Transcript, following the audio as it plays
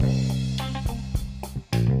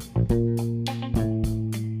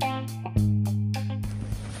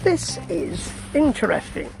this is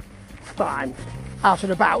interesting. Well, I'm out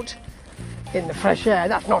and about in the fresh air.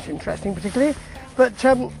 That's not interesting particularly, but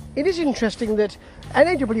it is interesting that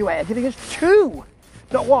NAWA are giving us two,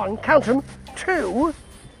 not one, count them, two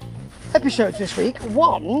episodes this week.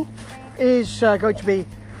 One is going to be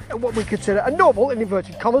what we consider a normal, in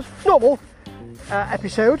inverted commas, normal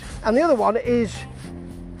episode, and the other one is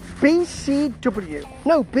BWC.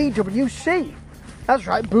 That's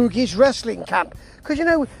right, Boogie's Wrestling Camp. Because you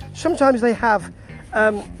know, sometimes they have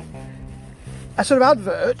a sort of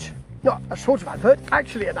advert, not a sort of advert,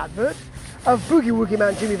 actually an advert, of Boogie Woogie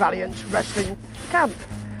Man Jimmy Valiant's Wrestling Camp.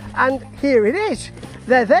 And here it is.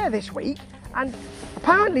 They're there this week, and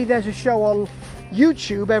apparently there's a show on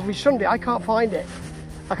YouTube every Sunday. I can't find it.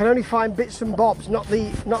 I can only find bits and bobs, not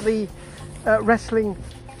the wrestling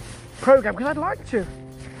programme, because I'd like to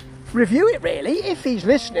review it really. If he's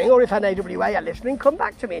listening, or if NAWA are listening, come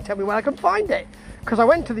back to me and tell me where I can find it, because I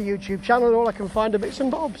went to the YouTube channel and all I can find are bits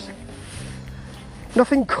and bobs.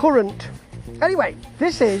 Nothing current. Anyway,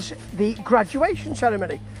 this is the graduation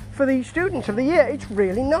ceremony for the students of the year. It's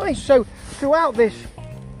really nice. So throughout this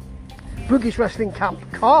Boogie's Wrestling Camp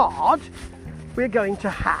card, we're going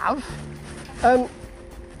to have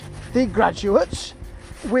the graduates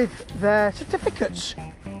with their certificates.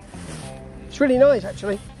 It's really nice,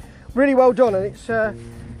 actually. Really well done, and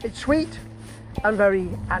it's sweet and very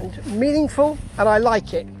meaningful, and I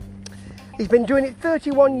like it. He's been doing it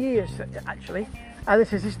 31 years actually, and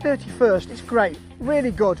this is his 31st. It's great,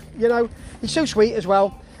 really good. You know, he's so sweet as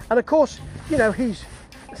well, and of course, you know, he's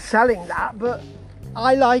selling that, but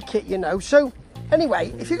I like it, you know. So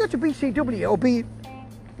anyway, if you go to BCW or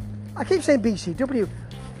I keep saying BCW,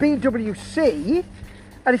 BWC,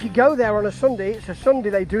 and if you go there on a Sunday, it's a Sunday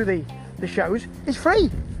they do the shows, it's free.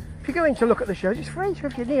 If you're going to look at the shows, it's free. So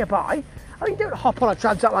if you're nearby, I mean, don't hop on a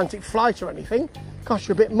transatlantic flight or anything. Cost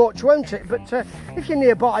you a bit much, won't it? But if you're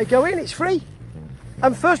nearby, go in, it's free.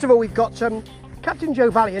 And first of all, we've got Captain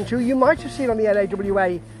Joe Valiant, who you might have seen on the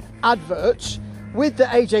NAWA adverts with the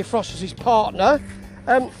AJ Frost as his partner.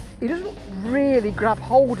 He doesn't really grab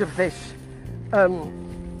hold of this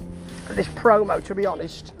promo, to be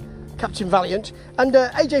honest, Captain Valiant, and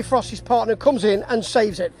AJ Frost, his partner, comes in and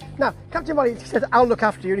saves it. Now, Captain Valiant said, "I'll look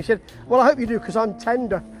after you," and he said, "Well, I hope you do, because I'm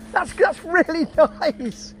tender." That's really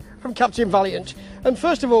nice from Captain Valiant. And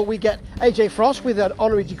first of all, we get AJ Frost with an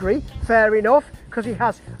honorary degree. Fair enough, because he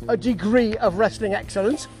has a degree of wrestling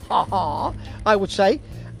excellence. Ha ha, I would say.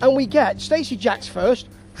 And we get Stacey Jax first,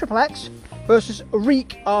 Triple X versus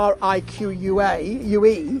Reek,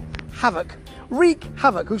 R-I-Q-U-E, Havoc. Reek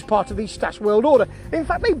Havoc, who's part of the Stash World Order. In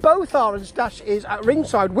fact, they both are, and Stash is at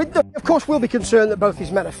ringside with them. Of course, we'll be concerned that both these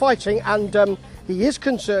men are fighting, and he is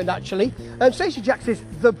concerned, actually. Stacey Jax is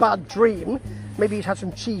the bad dream. Maybe he's had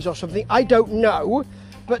some cheese or something, I don't know.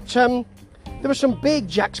 But there were some big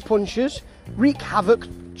Jax punches. Reek Havoc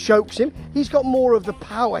chokes him. He's got more of the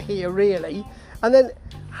power here, really. And then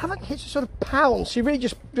Havoc hits a sort of pounce. He really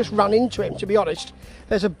just ran into him, to be honest.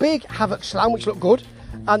 There's a big Havoc slam, which looked good.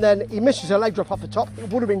 And then he misses a leg drop off the top. It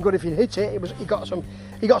would have been good if he'd hit it. He got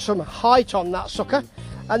some height on that sucker.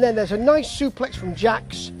 And then there's a nice suplex from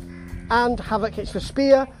Jax, and Havoc hits the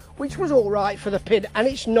spear, which was all right for the pin, and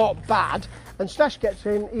it's not bad. And Stash gets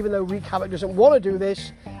in, even though Reek Havoc doesn't want to do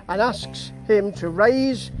this, and asks him to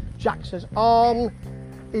raise Jax's arm,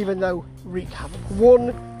 even though Reek Havoc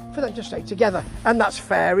won, for them to stay together, and that's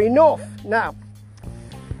fair enough. Now,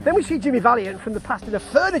 then we see Jimmy Valiant from the past in a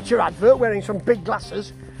furniture advert, wearing some big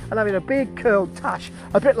glasses and having a big curled tash,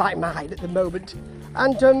 a bit like mine at the moment.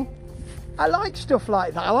 And I like stuff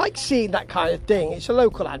like that. I like seeing that kind of thing. It's a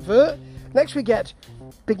local advert. Next we get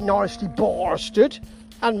Big Norristy Borsted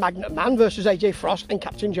and Magnet Man versus AJ Frost and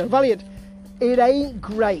Captain Joe Valiant. It ain't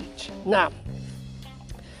great. Now,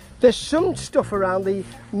 there's some stuff around the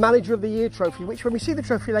Manager of the Year trophy, which when we see the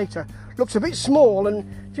trophy later, looks a bit small, and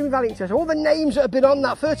Jimmy Valiant says, all the names that have been on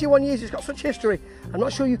that, 31 years, it's got such history. I'm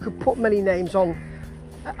not sure you could put many names on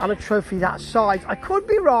a trophy that size. I could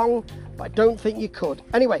be wrong, but I don't think you could.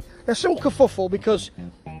 Anyway, there's some kerfuffle because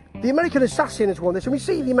the American Assassin has won this, and we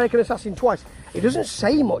see the American Assassin twice. He doesn't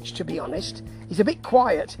say much, to be honest. He's a bit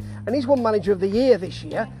quiet, and he's won Manager of the Year this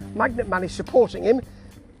year. Magnet Man is supporting him.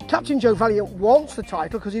 Captain Joe Valiant wants the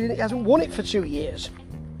title because he hasn't won it for 2 years.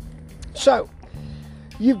 So,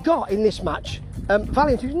 you've got in this match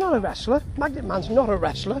Valiant, who's not a wrestler, Magnet Man's not a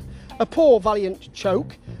wrestler, a poor Valiant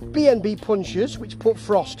choke, BNB punches, which put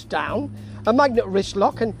Frost down, a Magnet wrist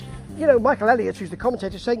lock, and, you know, Michael Elliott, who's the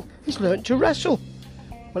commentator, saying he's learnt to wrestle.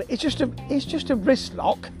 Well, it's just a wrist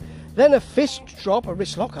lock, then a fist drop, a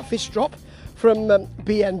wrist lock, a fist drop from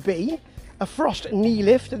BNB, a Frost knee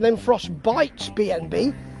lift, and then Frost bites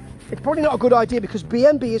BNB. it's probably not a good idea because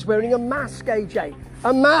BMB is wearing a mask, AJ.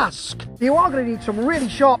 A mask. You are going to need some really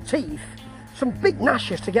sharp teeth, some big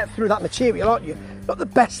gnashes to get through that material, aren't you? Not the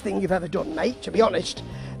best thing you've ever done, mate, to be honest.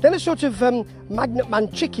 Then a sort of Magnet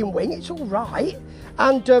Man chicken wing, it's all right.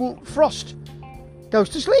 And Frost goes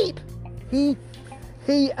to sleep.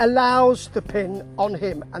 He allows the pin on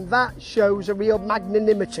him, and that shows a real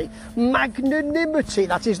magnanimity. Magnanimity,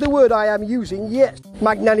 that is the word I am using, yes.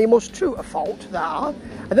 Magnanimous to a fault, there.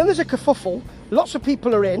 And then there's a kerfuffle. Lots of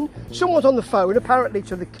people are in. Someone's on the phone, apparently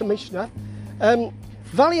to the commissioner.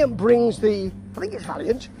 Valiant brings the, I think it's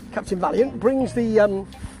Valiant, Captain Valiant, brings the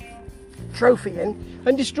trophy in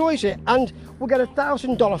and destroys it. And we'll get a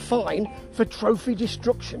 $1,000 fine for trophy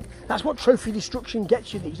destruction. That's what trophy destruction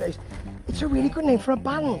gets you these days. It's a really good name for a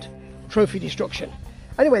band, Trophy Destruction.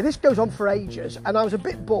 Anyway, this goes on for ages, and I was a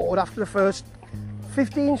bit bored after the first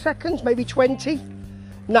 15 seconds, maybe 20.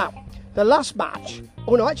 Now, the last match,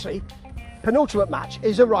 oh no, actually, penultimate match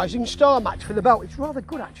is a Rising Star match for the belt. It's rather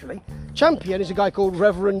good, actually. Champion is a guy called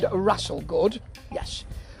Reverend Rasslegood, yes,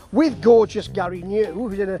 with gorgeous Gary New,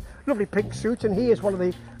 who's in a lovely pink suit, and he is one of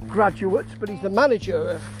the graduates, but he's the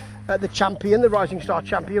manager of the champion, the Rising Star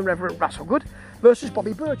champion, Reverend Rasslegood, versus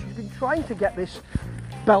Bobby Birch, who's been trying to get this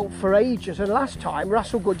belt for ages, and last time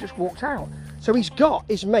Rasslegood just walked out. So he's got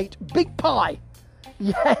his mate Big Pie,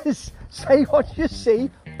 yes, say what you see,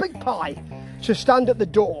 Big Pie, to stand at the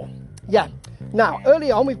door. Yeah. Now, early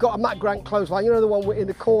on, we've got a Matt Grant clothesline, you know, the one in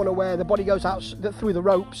the corner where the body goes out through the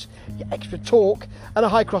ropes, extra torque, and a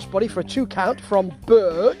high cross body for a 2 count from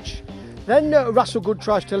Birch. Then Rasslegood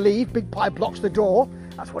tries to leave, Big Pie blocks the door,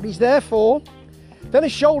 that's what he's there for. Then a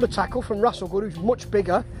shoulder tackle from Rasslegood, who's much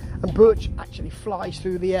bigger, and Birch actually flies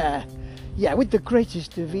through the air. Yeah, with the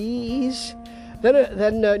greatest of ease.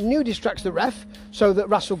 Then New distracts the ref so that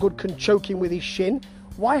Rasslegood can choke him with his shin.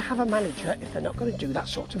 Why have a manager if they're not going to do that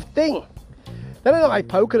sort of thing? Then an eye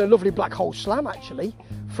poke and a lovely black hole slam, actually,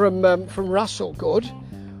 from Rasslegood.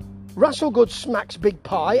 Rasslegood smacks Big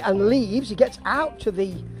Pie and leaves. He gets out to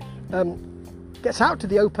the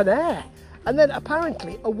open air. And then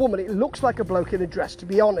apparently a woman, it looks like a bloke in a dress, to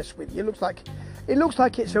be honest with you. It looks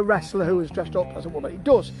like it's a wrestler who is dressed up as a woman. It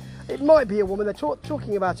does. It might be a woman. They're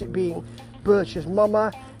talking about it being Birch's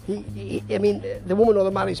mama. I mean, the woman or the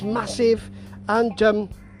man is massive, and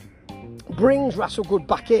brings Rasslegood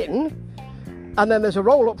back in. And then there's a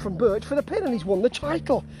roll up from Birch for the pin, and he's won the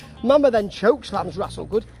title. Mama then chokeslams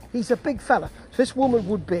Rasslegood. He's a big fella. So this woman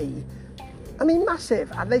would be, I mean,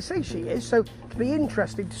 massive, and they say she is, so it'll be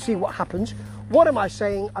interesting to see what happens. What am I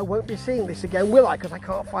saying? I won't be seeing this again, will I? Because I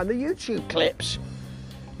can't find the YouTube clips.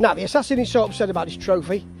 Now, the assassin is so upset about his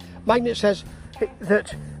trophy. Magnet says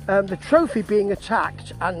that the trophy being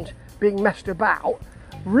attacked and being messed about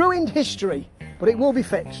ruined history, but it will be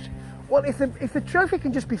fixed. Well, if the trophy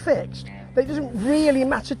can just be fixed, then it doesn't really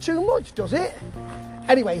matter too much, does it?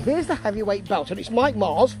 Anyway, here's the heavyweight belt, and it's Mike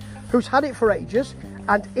Mars, who's had it for ages,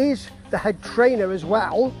 and is the head trainer as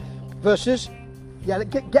well, versus, yeah,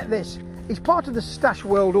 get this, he's part of the Stash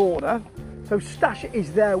World Order, so Stash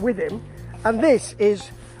is there with him, and this is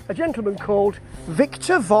a gentleman called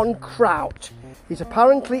Victor von Kraut. He's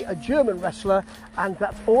apparently a German wrestler, and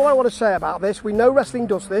that's all I want to say about this. We know wrestling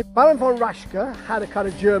does this. Baron von Raschke had a kind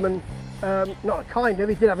of German, not a kind of,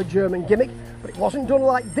 he did have a German gimmick, but it wasn't done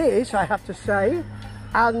like this, I have to say,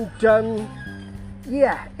 and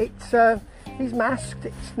yeah, it's, he's masked,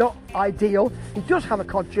 it's not ideal. He does have a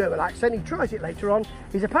cod German accent, he tries it later on.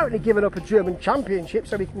 He's apparently given up a German championship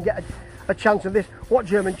so he can get a chance of this. What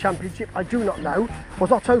German championship? I do not know.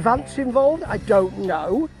 Was Otto Vance involved? I don't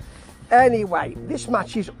know. Anyway, this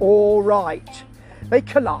match is all right. They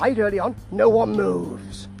collide early on, no one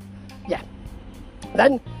moves. Yeah.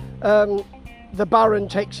 Then the Baron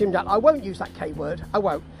takes him down. I won't use that K word, I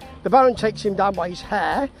won't. The Baron takes him down by his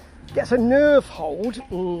hair, gets a nerve hold.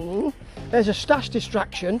 There's a Stash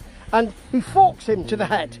distraction, and he forks him to the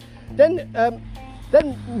head. Then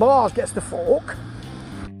Mars gets the fork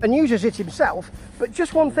and uses it himself. But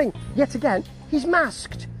just one thing, yet again, he's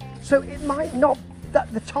masked, so it might not,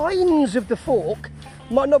 that the tines of the fork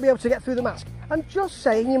might not be able to get through the mask. I'm just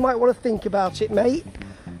saying, you might want to think about it, mate.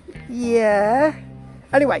 Yeah.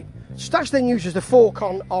 Anyway, Stash then uses the fork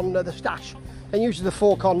on the Stash, then uses the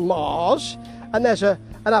fork on Mars, and there's an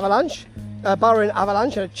avalanche, a Baron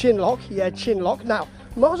avalanche and a chin lock. Yeah, chin lock. Now,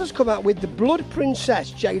 Mars has come out with the Blood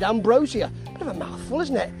Princess, Jade Ambrosia. Bit of a mouthful,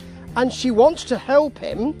 isn't it? And she wants to help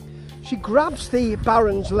him. She grabs the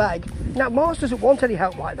Baron's leg. Now, Mars doesn't want any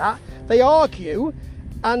help like that. They argue,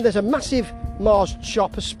 and there's a massive Mars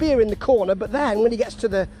chop, a spear in the corner, but then when he gets to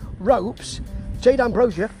the ropes, Jade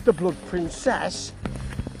Ambrosia, the Blood Princess,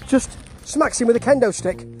 just smacks him with a kendo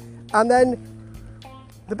stick. And then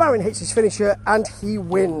the Baron hits his finisher and he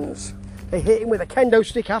wins. They hit him with a kendo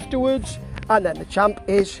stick afterwards, and then the champ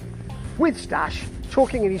is with Stash,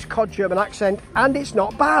 talking in his cod German accent, and it's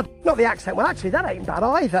not bad. Not the accent, well actually that ain't bad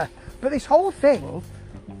either. But this whole thing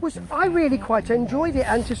was, I really quite enjoyed it,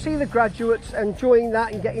 and to see the graduates enjoying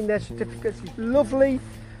that and getting their certificates is lovely.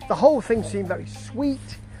 The whole thing seemed very sweet.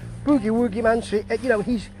 Boogie Woogie Man, you know,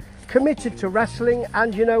 he's committed to wrestling,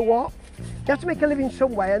 and you know what? You have to make a living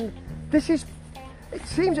some way, and this is, it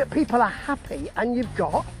seems that people are happy and you've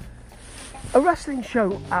got a wrestling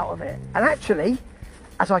show out of it. And actually,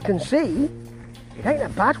 as I can see, it ain't a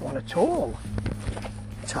bad one at all.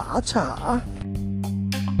 Ta-ta.